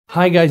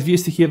Hi guys,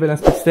 VST here,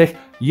 Velian.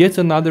 Yet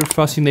another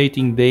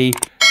fascinating day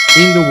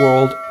in the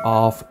world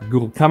of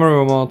Google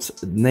camera mods,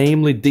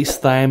 namely this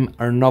time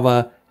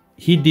Arnova.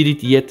 He did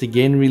it yet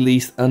again,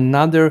 released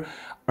another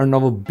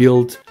Arnova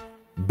build,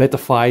 Beta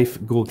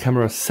 5 Google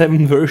Camera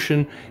 7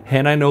 version.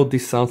 And I know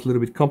this sounds a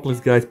little bit complex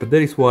guys, but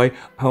that is why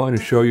I want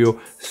to show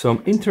you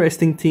some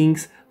interesting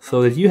things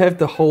so that you have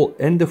the whole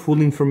and the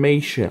full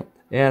information.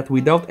 And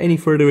without any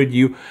further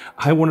ado,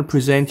 I want to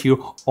present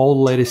you all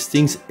the latest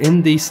things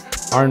in this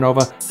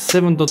Arnova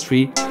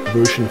 7.3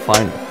 version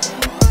final.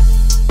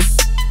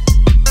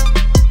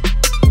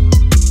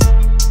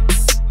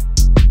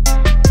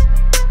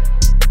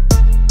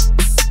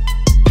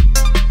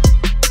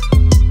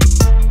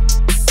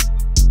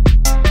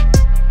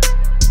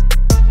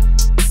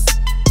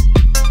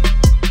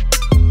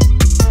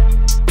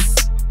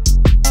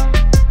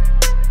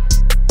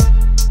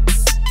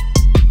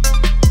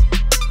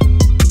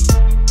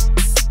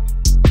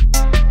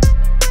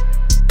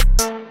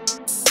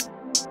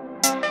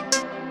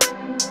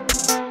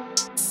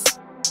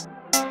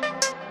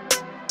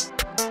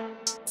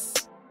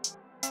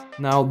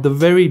 Now, the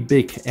very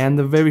big and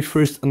the very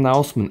first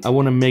announcement I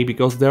want to make,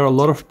 because there are a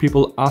lot of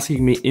people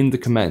asking me in the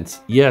comments.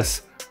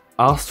 Yes,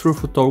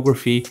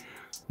 astrophotography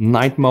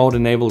night mode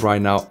enabled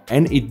right now,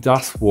 and it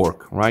does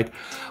work, right?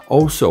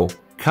 Also,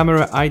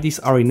 camera IDs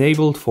are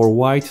enabled for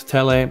white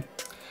tele,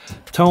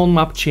 tone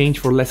map change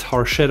for less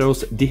harsh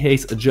shadows,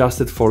 dehaze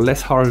adjusted for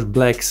less harsh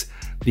blacks.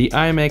 The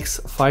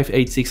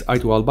IMX586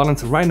 eye-to-eye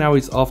balance right now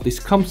is off. This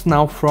comes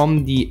now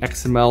from the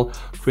XML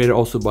created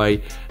also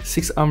by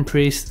 6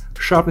 amperes.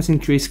 Sharpness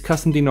increase,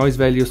 custom denoise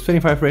values,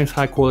 25 frames,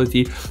 high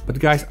quality. But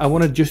guys, I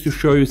wanted just to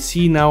show you,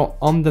 see now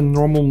on the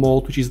normal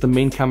mode, which is the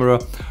main camera,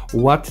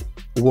 what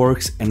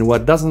works and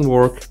what doesn't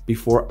work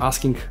before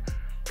asking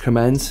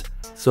commands.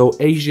 So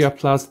HDR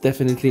Plus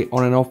definitely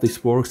on and off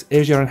this works.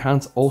 HDR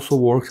Enhance also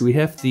works. We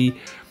have the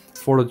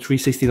for the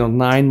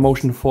 360.9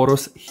 motion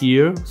photos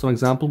here. Some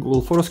example,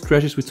 Google Photos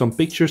crashes with some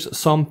pictures.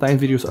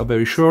 Sometimes videos are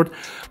very short.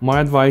 My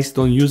advice,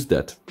 don't use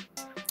that.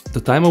 The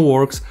timer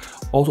works.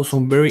 Also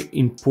some very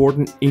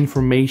important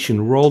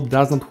information. RAW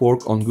doesn't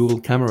work on Google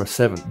Camera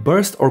 7.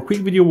 Burst or quick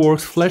video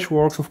works, flash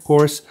works of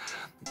course,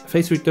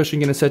 face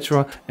retouching and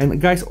etc. And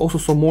guys, also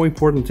some more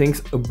important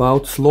things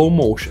about slow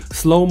motion.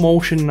 Slow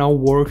motion now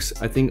works,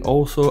 I think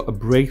also a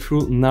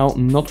breakthrough, now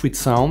not with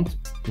sound.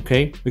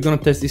 Okay, we're gonna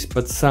test this,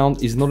 but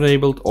sound is not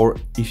enabled, or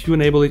if you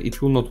enable it,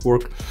 it will not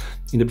work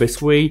in the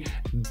best way.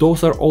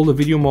 Those are all the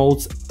video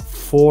modes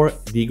for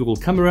the Google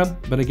camera,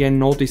 but again,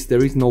 notice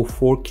there is no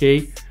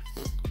 4K.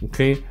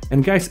 Okay,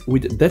 and guys,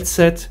 with that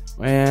said,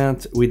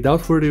 and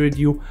without further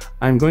ado,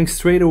 I'm going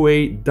straight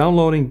away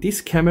downloading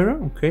this camera.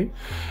 Okay,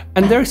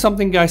 and there is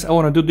something guys I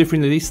want to do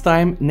differently this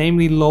time,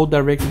 namely load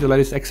directly the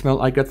latest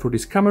XML I got for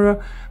this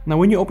camera. Now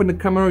when you open the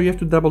camera, you have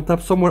to double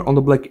tap somewhere on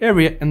the black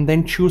area and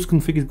then choose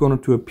config is going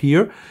to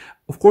appear.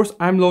 Of course,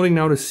 I'm loading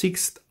now the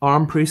 6th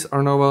amperes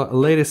Arnova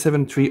latest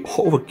 7.3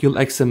 overkill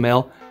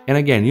XML, and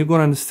again, you're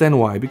going to understand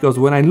why, because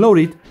when I load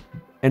it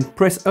and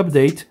press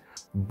update,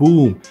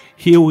 boom,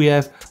 here we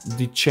have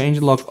the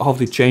changelog of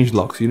the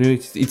changelogs. You know,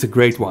 it's a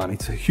great one,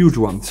 it's a huge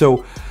one.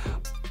 So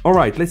all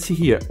right, let's see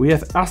here. We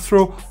have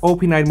Astro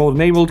OP night mode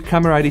enabled,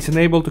 camera IDs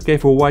enabled, okay,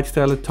 for white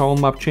tele,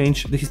 tone map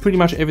change. This is pretty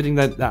much everything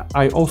that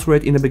I also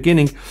read in the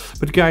beginning.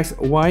 But guys,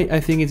 why I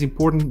think it's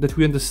important that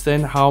we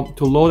understand how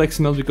to load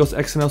XML, because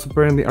XMLs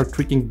apparently are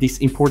tricking these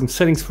important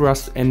settings for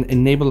us and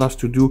enable us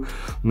to do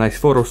nice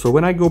photos. So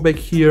when I go back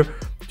here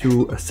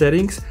to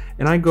settings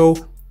and I go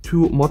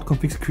to mod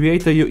configs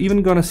creator, you're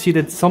even gonna see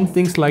that some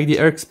things like the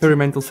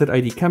experimental set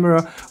ID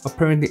camera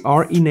apparently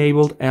are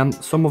enabled, and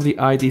some of the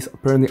IDs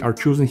apparently are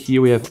chosen.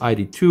 Here we have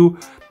ID 2,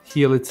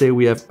 here let's say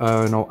we have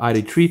no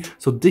ID 3.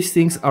 So these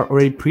things are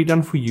already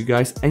pre-done for you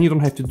guys, and you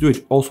don't have to do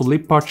it. Also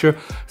lip patcher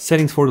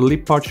settings for the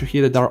lip patcher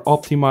here that are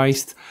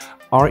optimized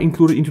are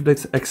included into that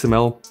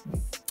XML.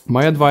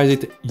 My advice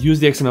is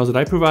use the XMLs that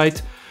I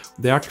provide.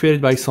 They are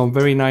created by some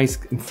very nice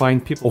and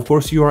fine people. Of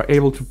course, you are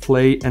able to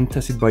play and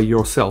test it by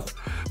yourself.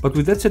 But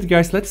with that said,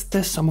 guys, let's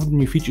test some of the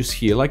new features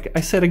here. Like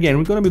I said again,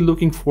 we're going to be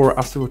looking for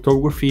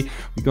astrophotography.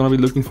 We're going to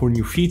be looking for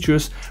new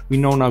features. We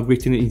know now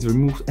grid thinning is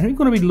removed, and we're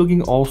going to be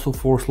looking also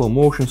for slow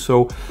motion.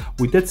 So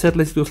with that said,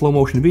 let's do a slow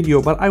motion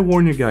video. But I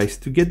warn you guys,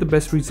 to get the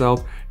best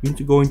result, you need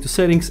to go into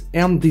settings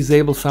and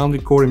disable sound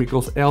recording,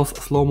 because else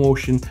slow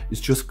motion is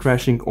just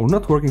crashing or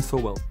not working so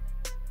well.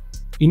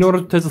 In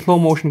order to test the slow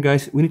motion,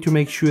 guys, we need to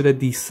make sure that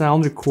the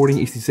sound recording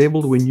is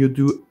disabled when you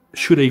do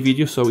shoot a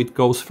video. So it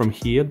goes from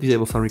here,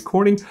 disable sound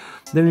recording,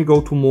 then we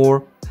go to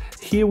more.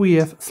 Here we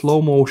have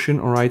slow motion,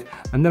 all right,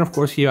 and then of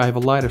course here I have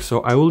a lighter,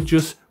 so I will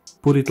just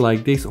put it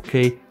like this.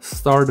 Okay,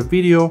 start the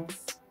video,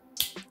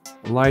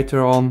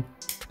 lighter on,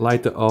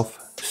 lighter off,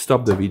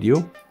 stop the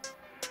video.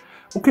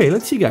 Okay,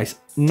 let's see guys.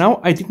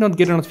 Now I did not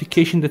get a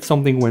notification that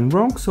something went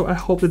wrong, so I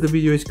hope that the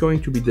video is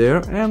going to be there,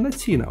 and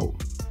let's see now.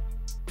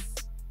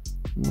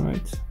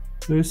 Right,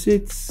 there's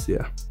it,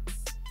 yeah.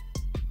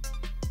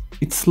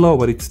 It's slow,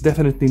 but it's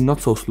definitely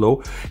not so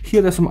slow.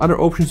 Here there's some other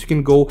options. You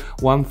can go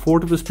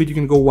 1/4 of the speed, you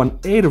can go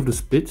 1/8 of the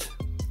speed.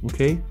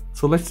 Okay,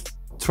 so let's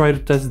try to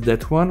test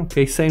that one.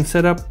 Okay, same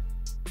setup.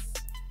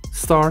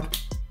 Start,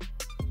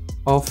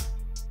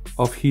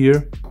 off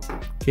here.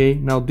 Okay,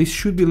 now this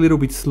should be a little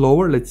bit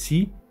slower. Let's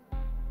see.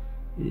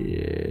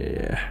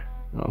 Yeah,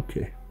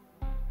 okay.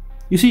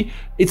 You see,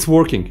 it's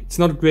working. It's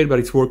not great, but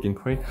it's working,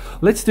 right?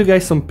 Let's do,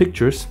 guys, some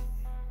pictures.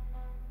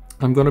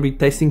 I'm gonna be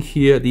testing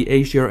here the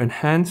HDR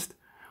enhanced.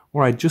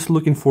 All right, just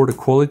looking for the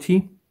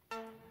quality.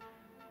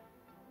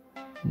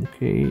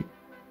 Okay.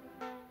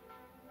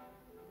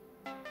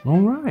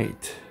 All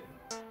right.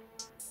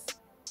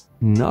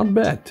 Not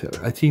bad.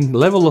 I think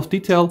level of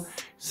detail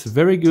is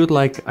very good.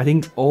 Like, I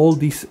think all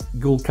these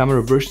Google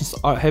camera versions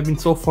have been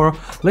so far.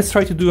 Let's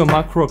try to do a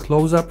macro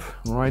close-up.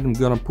 All right, I'm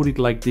gonna put it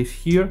like this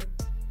here.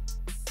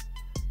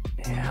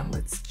 And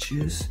let's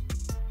just,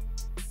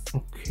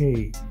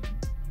 okay,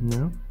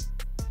 no.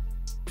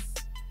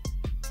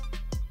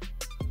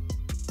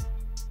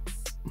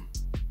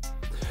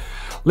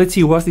 Let's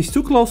see, was this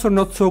too close or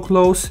not so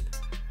close?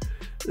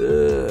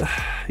 Yeah,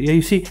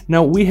 you see,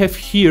 now we have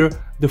here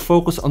the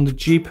focus on the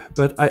Jeep,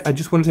 but I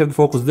just wanted to have the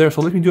focus there.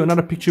 So let me do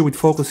another picture with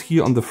focus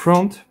here on the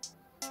front.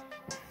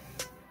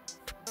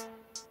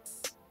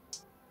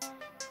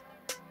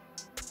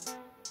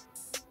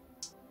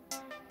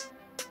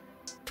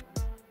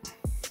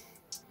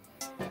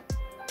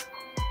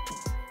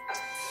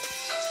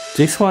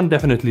 This one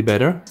definitely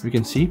better, you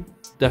can see,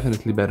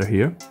 definitely better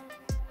here.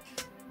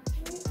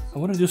 I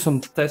want to do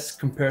some test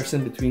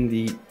comparison between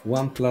the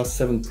OnePlus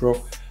 7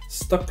 Pro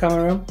stock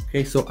camera.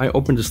 Okay, so I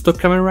open the stock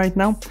camera right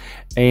now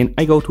and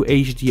I go to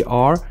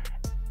HDR.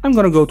 I'm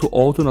gonna go to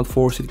auto, not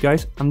force it,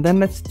 guys. And then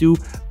let's do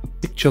a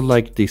picture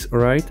like this, all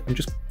right? I'm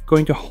just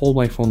going to hold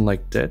my phone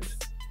like that,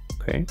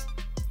 okay?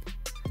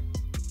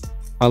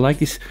 I like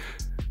this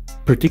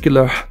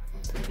particular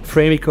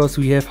frame because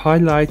we have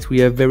highlights, we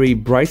have very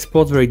bright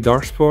spots, very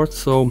dark spots,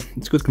 so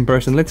it's good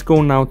comparison. Let's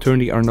go now turn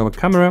the Arnova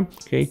camera,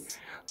 okay?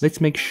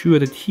 Let's make sure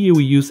that here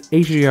we use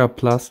HDR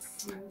plus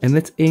and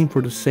let's aim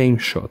for the same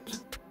shot.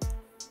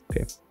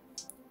 Okay.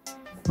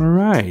 All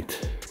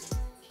right.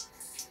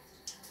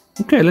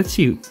 Okay, let's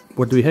see.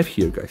 What do we have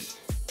here, guys?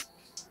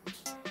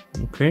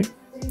 Okay.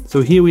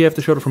 So here we have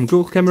the shot from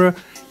Google camera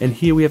and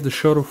here we have the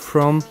shot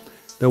from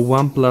the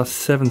OnePlus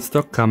 7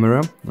 stock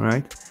camera, all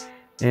right?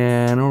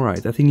 And all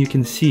right, I think you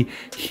can see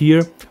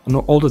here,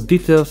 all the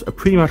details are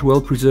pretty much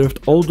well preserved,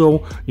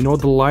 although, you know,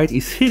 the light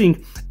is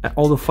hitting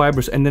all the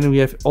fibers, and then we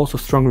have also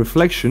strong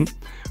reflection,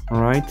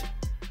 all right?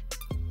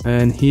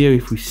 And here,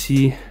 if we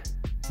see,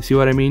 you see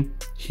what I mean?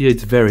 Here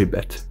it's very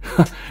bad.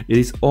 It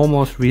is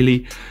almost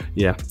really,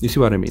 yeah, you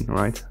see what I mean,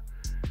 right?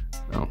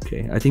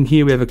 Okay, I think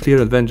here we have a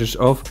clear advantage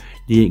of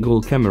the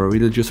Google camera,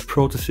 really just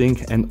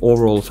processing and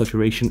overall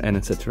saturation and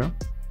etc.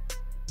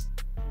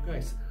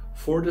 Guys,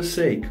 for the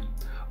sake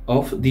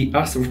of the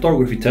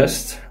astrophotography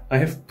test, I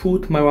have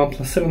put my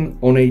OnePlus 7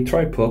 on a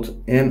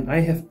tripod and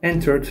I have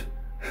entered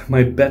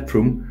my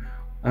bedroom.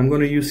 I'm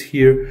gonna use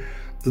here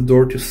the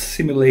door to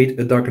simulate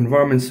a dark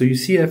environment. So you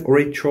see I've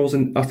already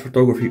chosen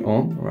astrophotography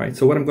on, right?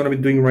 So what I'm gonna be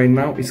doing right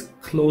now is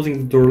closing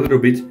the door a little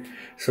bit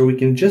so we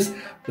can just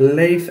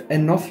leave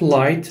enough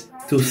light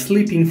to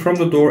slip in from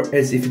the door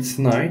as if it's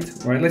night,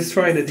 right? Let's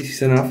try that this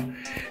is enough.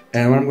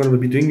 And what I'm gonna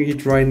be doing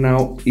it right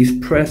now is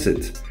press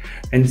it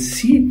and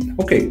see,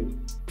 okay,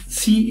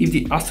 see if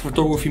the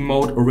astrophotography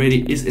mode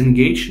already is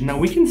engaged. Now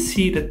we can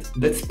see that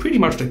that's pretty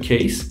much the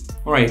case.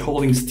 All right,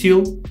 holding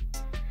still.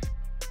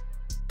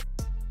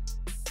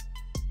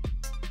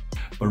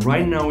 But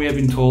right now we have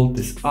been told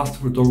this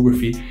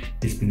astrophotography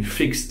has been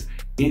fixed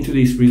into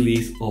this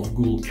release of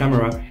Google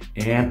Camera,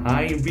 and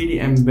I really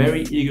am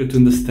very eager to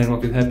understand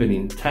what will happen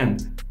in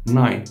 10,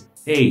 9,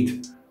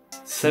 8,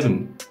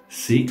 7,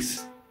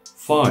 6,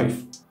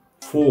 5,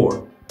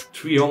 4,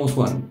 3, almost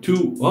 1,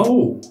 2,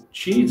 oh,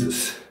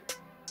 Jesus.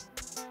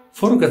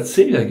 Photo got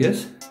saved, I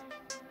guess.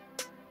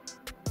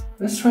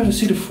 Let's try to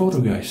see the photo,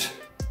 guys.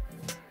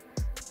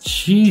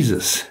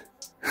 Jesus,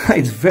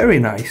 it's very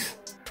nice.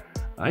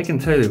 I can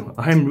tell you,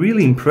 I'm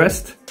really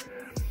impressed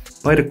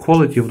by the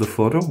quality of the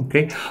photo,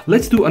 okay?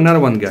 Let's do another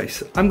one,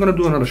 guys. I'm gonna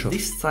do another shot.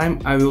 This time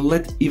I will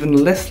let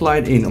even less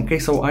light in, okay?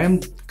 So I am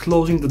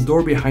closing the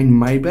door behind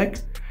my back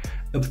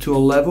up to a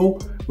level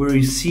where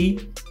you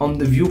see on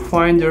the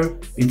viewfinder,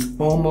 it's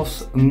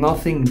almost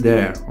nothing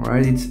there,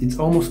 right? It's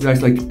almost,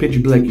 guys, like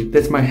pitch black.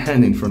 That's my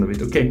hand in front of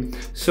it, okay?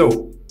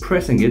 So,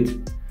 pressing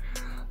it.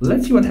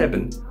 Let's see what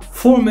happened.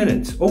 4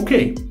 minutes,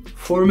 okay.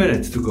 4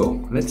 minutes to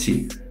go, let's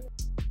see.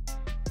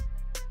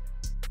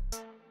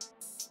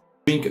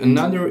 Doing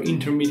another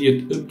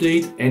intermediate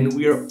update and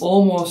we are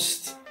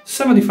almost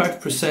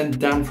 75%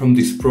 done from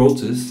this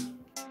process.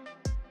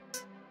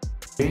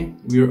 Okay,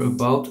 we are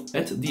about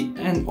at the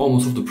end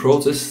almost of the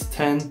process.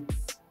 10,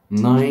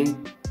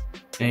 9,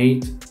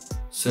 8,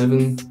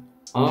 7.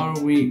 Are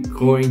we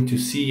going to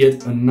see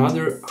yet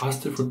another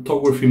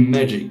astrophotography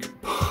magic?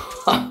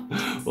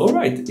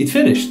 Alright, it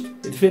finished.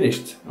 It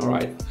finished.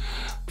 Alright.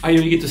 Are you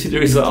eager to see the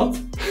result?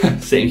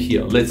 Same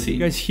here, let's see.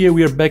 Guys, here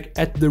we are back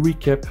at the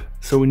recap.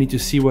 So we need to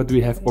see what we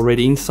have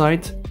already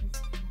inside.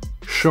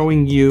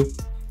 Showing you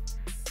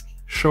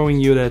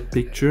that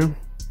picture.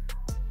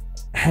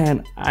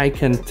 and I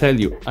can tell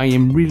you, I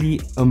am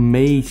really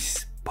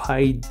amazed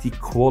by the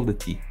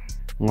quality.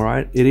 All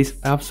right, it is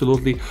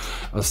absolutely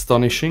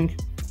astonishing,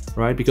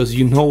 right? Because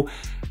you know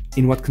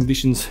in what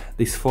conditions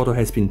this photo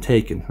has been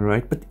taken,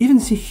 right? But even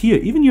see here,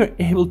 even you're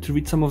able to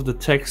read some of the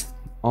text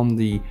on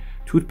the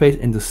toothpaste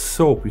and the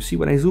soap. You see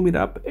when I zoom it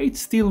up,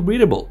 it's still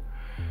readable.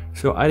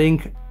 So I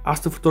think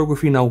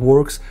astrophotography now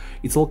works.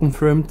 It's all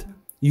confirmed.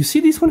 You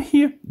see this one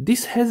here?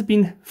 This has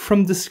been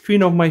from the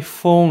screen of my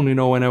phone, you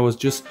know, when I was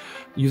just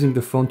using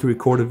the phone to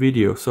record a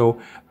video. So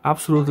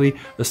absolutely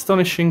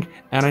astonishing.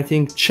 And I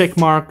think check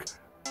mark,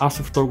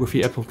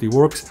 astrophotography absolutely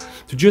works.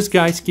 To just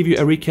guys give you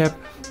a recap,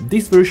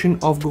 this version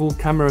of Google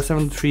Camera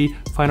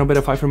 7.3 Final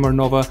Beta 5 from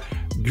Arnova,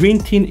 green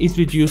tint is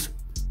reduced,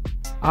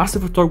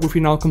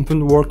 astrophotography now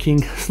confirmed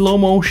working, slow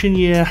motion,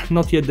 yeah,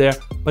 not yet there,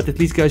 but at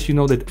least guys you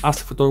know that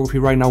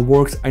astrophotography right now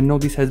works. I know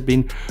this has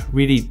been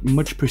really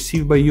much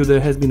perceived by you, there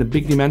has been a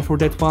big demand for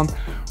that one,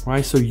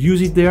 right? So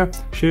use it there,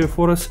 share your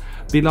photos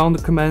below in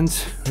the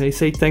comments, they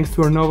say thanks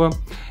to Arnova.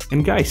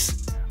 And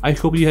guys, I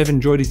hope you have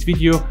enjoyed this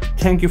video.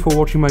 Thank you for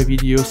watching my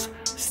videos.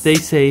 Stay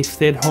safe,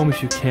 stay at home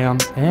if you can,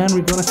 and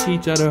we're gonna see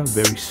each other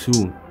very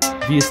soon.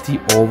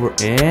 VST over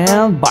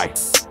and bye.